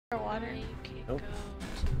Nope.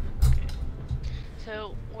 Go to, okay.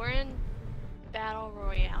 So we're in Battle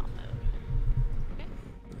Royale mode. Okay.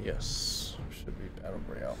 Yes, should be Battle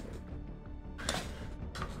Royale mode.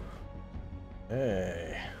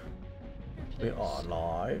 Hey, we are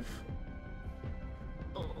live.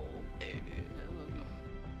 Oh.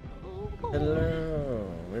 Hello,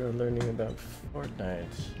 we were learning about Fortnite.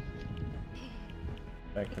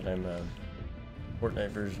 The fact that I'm a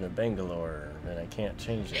Fortnite version of Bangalore and I can't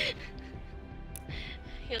change it.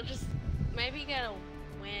 He'll just maybe you gotta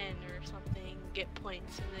win or something, get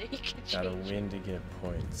points, and then you can change. Gotta win to get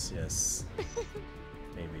points, yes.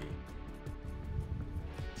 Maybe.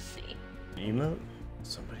 Let's see. Emote?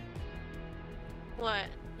 Somebody. What?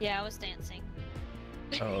 Yeah, I was dancing.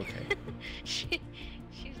 Oh, okay. She's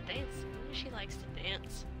dancing. She likes to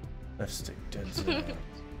dance. Left stick dead zero.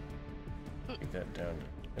 Take that down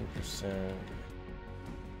to 10%.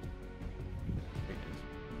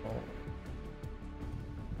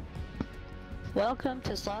 Welcome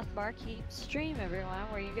to Sloth Barkeep's stream, everyone,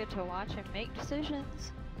 where you get to watch him make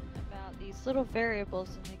decisions about these little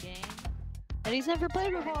variables in the game that he's never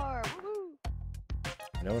played before. Woohoo!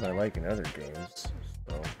 You know what I like in other games,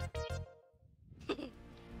 so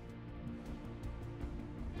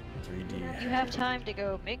 3D. You have time to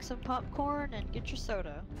go make some popcorn and get your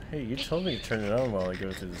soda. Hey, you told me to turn it on while I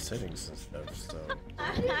go through the settings and stuff, so.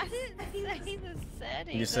 I didn't say the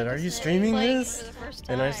settings. You said, "Are you streaming this?"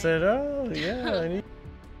 And I said, "Oh, yeah, I need."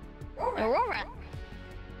 Aurora!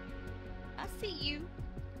 I see you.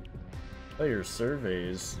 Player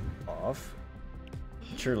surveys off.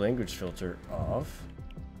 Mature language filter off.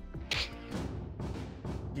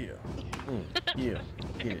 Yeah. Yeah.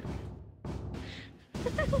 Get it.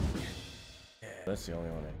 Yeah, that's the only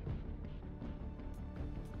one I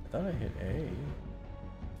thought I hit A.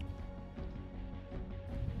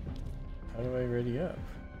 How do I ready up?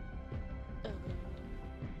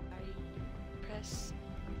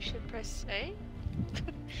 You should press A.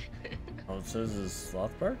 All it says is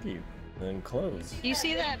Sloth Barkeep, then close. You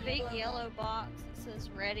see that big yellow box that says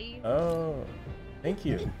ready? Oh, thank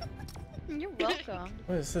you. You're welcome.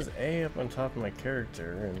 Well, it says A up on top of my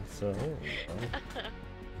character, and so.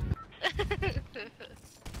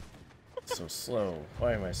 So slow.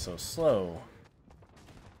 Why am I so slow?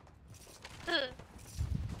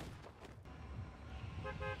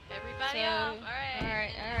 Everybody off.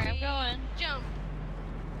 Alright, I'm going. Jump.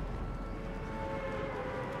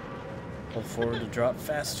 Hold forward to drop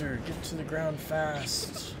faster. Get to the ground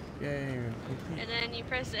fast. Yay. Complete. And then you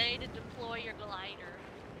press A to deploy your glider.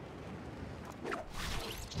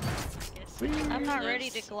 I'm not ready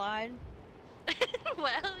to glide.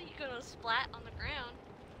 Well, you're gonna splat on the ground.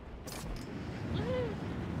 Woo.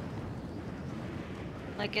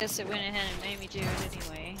 I guess it went ahead and made me do it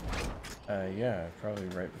anyway. Yeah, probably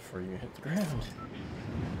right before you hit the ground.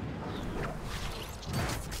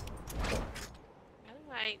 How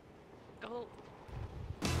do I go?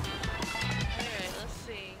 Alright, let's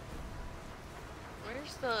see.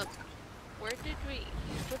 Where did we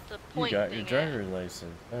put the point You got your thing driver's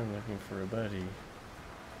license. I'm looking for a buddy.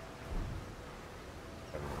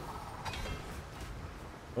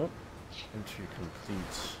 Oh, entry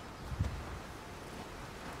complete.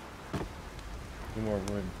 2 more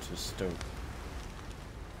wood to stoke.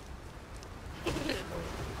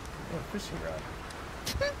 Oh, fishing rod.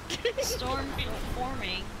 Storm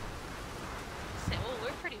forming. Say, well,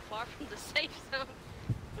 we're pretty far from the safe zone.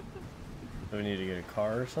 Do we need to get a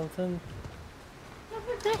car or something?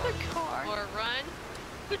 A car. Or run.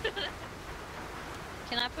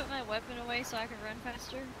 Can I put my weapon away so I can run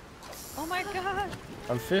faster? Oh my god!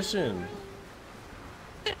 I'm fishing.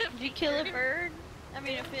 Did you kill a bird? I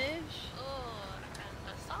mean a fish? Oh,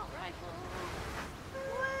 an assault rifle.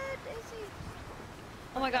 What is he?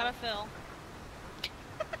 Oh my god, I fell.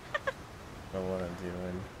 Know what I'm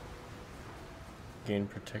doing. Gain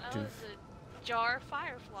protective. That was a jar of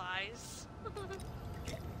fireflies.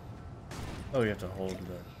 Oh, you have to hold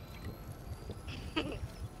the. And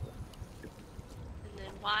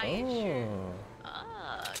then Y is your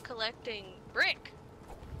collecting brick.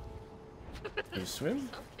 You swim?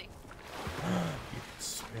 Something. You can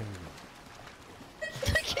swim.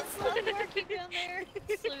 Look at Sloth Barkeep down there,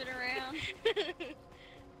 swimming around.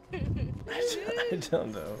 I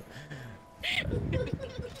don't know.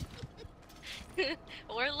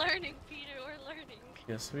 We're learning, Peter. We're learning.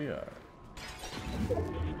 Yes, we are.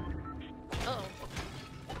 Oh.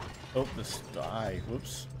 Oh, this die.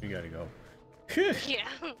 Whoops. We gotta go. Yeah.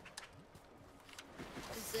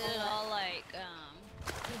 Is it all like,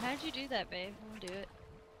 how'd you do that, babe? I'm gonna do it.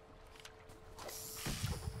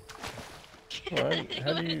 What?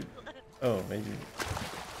 How do you? Oh, maybe.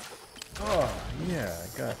 Oh, yeah, I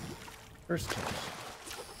got first kills.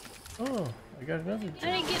 Oh, I got another. I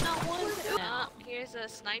didn't get not one. Oh, here's a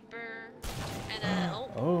sniper and a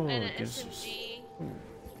Oh, and it an gives SMG.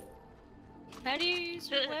 How do you use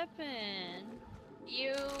your weapon?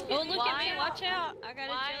 You. Oh, look at me! Watch out! I got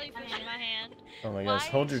a jellyfish in my hand. Oh my gosh,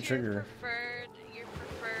 hold your is trigger. Your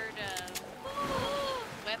preferred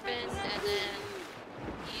weapon, and then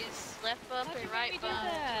use left bump How'd and you right make me do bump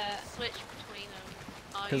that? to switch between them.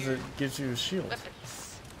 All Because your it gives you a shield.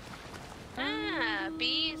 weapons. Ah,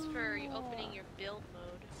 B is for opening your build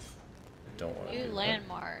mode. I don't want to New do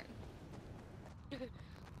landmark. that.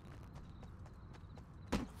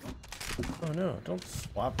 Oh no, don't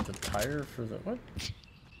swap the tire for the what?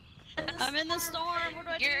 I'm in the storm. What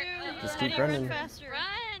do I do? Just How keep do you run running. faster?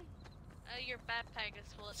 Run! Your backpack is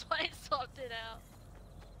full. That's why I swapped it out.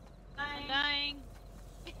 I'm dying.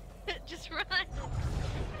 Just run.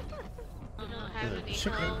 You don't have any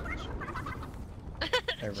Chicken. health.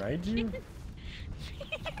 I ride you? Look at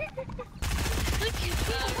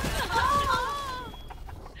that. Oh,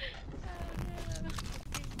 no.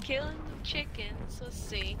 Killing the chickens. Let's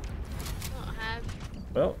see. I don't have.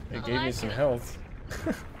 Well, it I gave me like some it. health.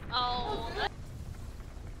 Oh.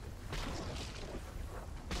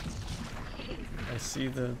 I see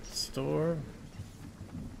the store.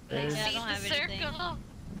 I There's- Yeah, I see don't the have circle. anything.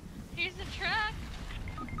 Here's a truck.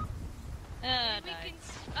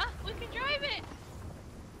 We can drive it.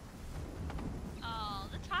 Oh,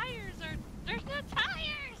 the tires are. There's no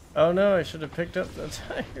tires. Oh no, I should have picked up the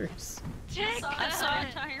tires. Check I saw a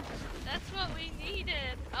that. tire. That's what we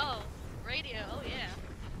needed. Oh, radio. Oh yeah.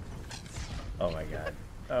 Oh my god.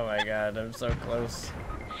 Oh my god, I'm so close.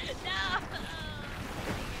 No. Got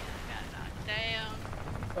knocked down.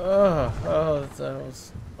 Oh, that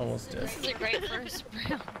was almost dead. This is a great first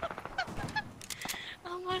round.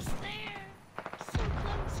 Almost there. So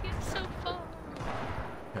close yet so far.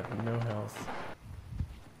 Have no health.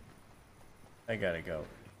 I gotta go.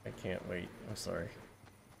 I can't wait. I'm sorry.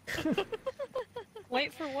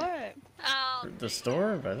 Wait for what? Oh. The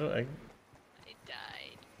store? I don't. I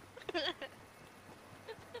died.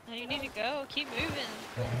 Now you need to go. Keep moving.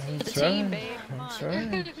 I'm The trying. team, babe. Come I'm on.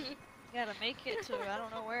 trying. You gotta make it to I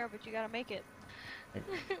don't know where, but you gotta make it.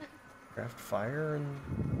 Craft fire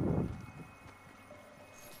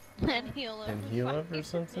And heal up. and heal up or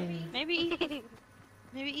something. Maybe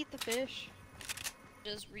eat the fish.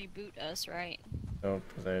 Just reboot us, right? Nope,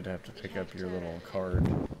 because I'd have to pick up your little card.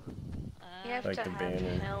 You have Like to the have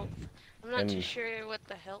banner. health. I'm not too And- sure what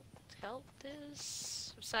the health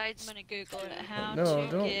is. I'm Besides, gonna Google it. How No,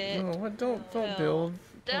 to don't. get No, what? Don't health build.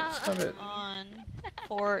 Don't. Don't stop it. on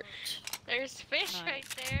Fort there's fish Nice.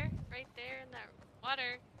 right there in that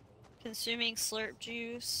water. consuming slurp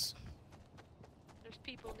juice. There's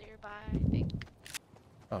people nearby, I think.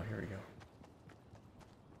 Oh, here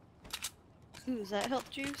we go. Ooh, is that health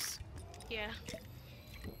juice? Yeah.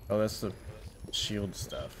 Oh, that's the shield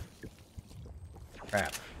stuff.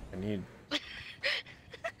 Crap. I need.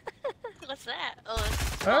 What's that? Oh,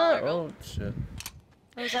 it's Ah! smaller Oh shit.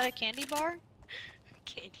 Oh, is that a candy bar?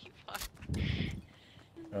 candy bar.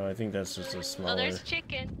 Oh, I think that's just a Oh, smaller. there's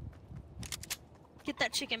chicken. Get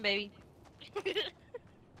that chicken, baby. Get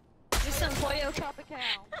some pollo tropical.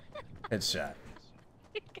 Headshot.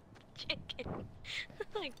 Chicken.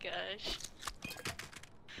 Oh my gosh.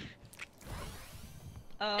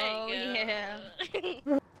 Oh There yeah. you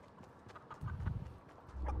go.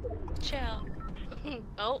 Ciao.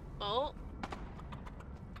 Oh.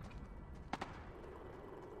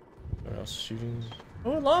 What else shooting?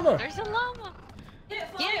 Oh, a llama! There's a llama. Yeah,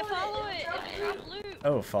 follow it. It'll drop loot.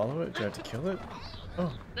 Oh, follow it? Do I have to kill it?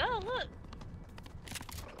 Oh, No, look.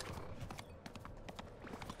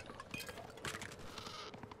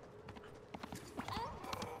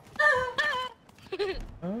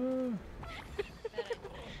 oh.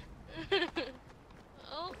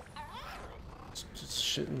 Oh. Just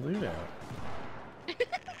shitting loot out.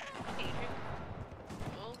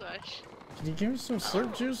 Oh gosh. Can you give me some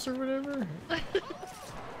slurp juice or whatever?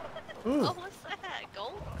 Oh, Ooh. what's that?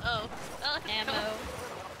 Gold? Oh. Ammo.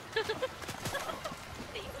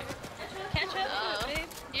 Catch up Uh-oh. to it, babe.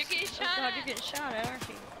 You're getting Oh shot god, at. you're getting shot at, aren't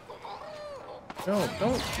you? No,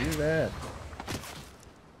 don't do that.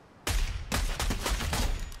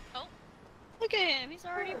 Oh. Look at him, he's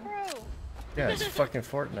already pro. Yeah, it's fucking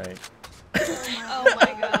Fortnite. Oh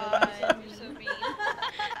my god, you're so mean.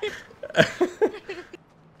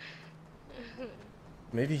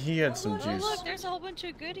 Maybe he had some Oh juice. look, there's a whole bunch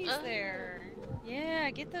of goodies Oh. there. Yeah,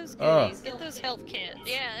 get those Oh. goodies. Get those health kits.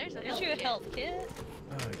 Yeah, there's a Get you a health kit.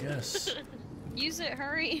 Oh, yes. Use it,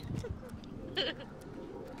 hurry.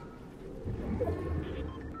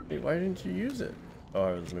 Wait, why didn't you use it? Oh,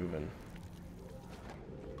 I was moving.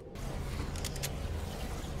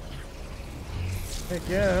 Heck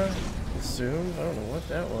yeah. Assumed. I don't know what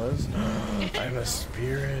that was. I'm a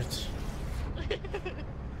spirit.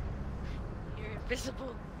 You're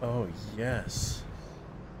invisible. Oh, yes.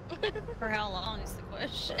 For how long is the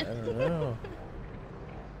question? I don't know.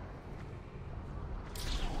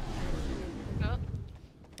 Oh.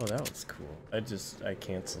 Oh, that was cool. I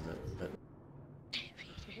canceled it, but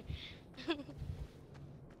Peter.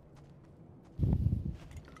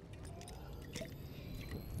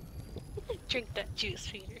 Drink that juice,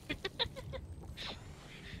 Peter.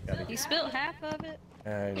 gotta You get. spilled half of it?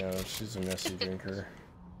 I know, she's a messy drinker.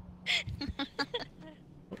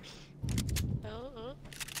 Oh.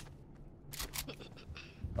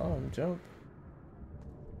 Oh, jump.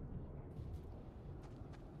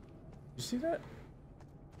 You see that?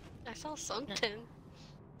 I saw something.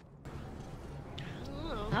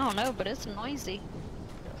 Oh. I don't know, but it's noisy.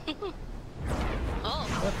 Oh.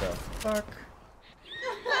 What the fuck?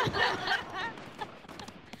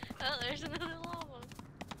 Oh, there's another lava.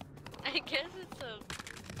 I guess it's a.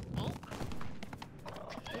 Oh.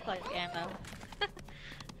 Looks like ammo.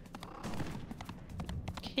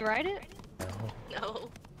 Can you ride it? No. No.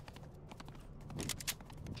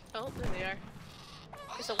 Oh, there they are.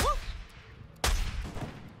 It's a wolf.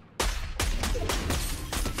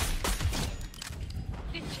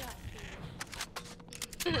 Good job,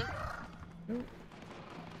 Peter.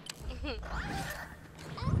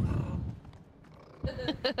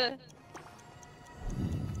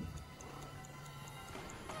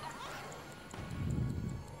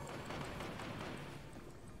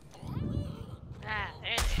 Ah,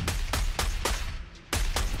 there they are.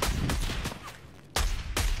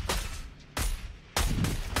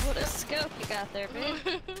 What a scope you got there, babe.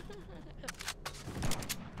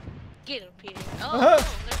 Get him, Peter. Oh, Uh-huh. no,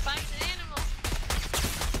 they're fighting an animal.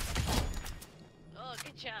 Oh,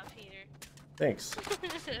 good job, Peter. Thanks.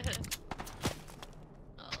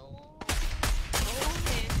 Oh. Oh,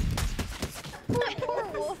 man. Poor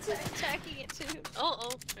wolf is attacking it too.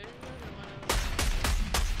 Oh, there's another one over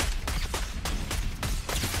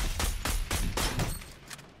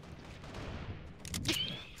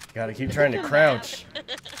Gotta keep trying to crouch. there.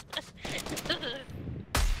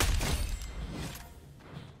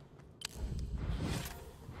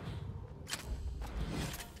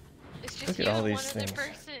 It's just Look at you all and these one things. other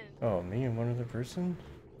person. Oh, me and one other person?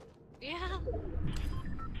 Yeah.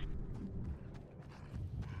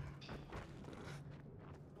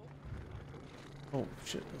 Oh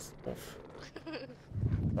shit, that's a wolf.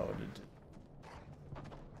 Oh, it did.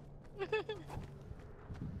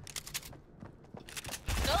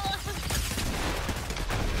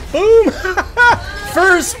 Boom!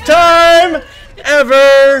 First time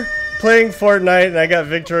ever playing Fortnite and I got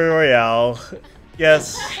Victory Royale.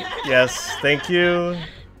 Yes, yes, thank you.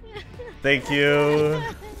 Thank you.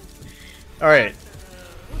 Alright,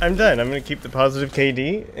 I'm done. I'm gonna keep the positive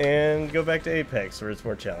KD and go back to Apex where it's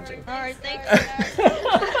more challenging. Alright, thanks guys.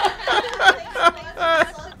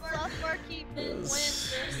 Software keep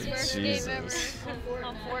wins their first game ever Jesus.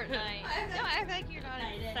 on Fortnite. No, I think you're not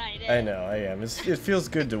excited. I know, I am. It feels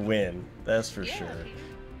good to win, that's for Yeah, sure.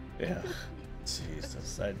 Peter. Yeah.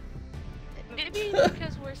 Jesus, Maybe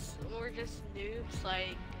because we're just noobs,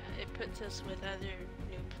 like it puts us with other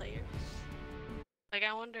new players. Like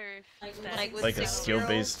I wonder if that's Like with like a 6-year-olds?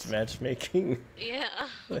 skill-based matchmaking. yeah.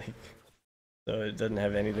 Like, so it doesn't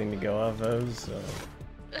have anything to go off of, so.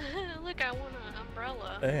 Look, I want an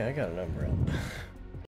umbrella. Hey, I got an umbrella.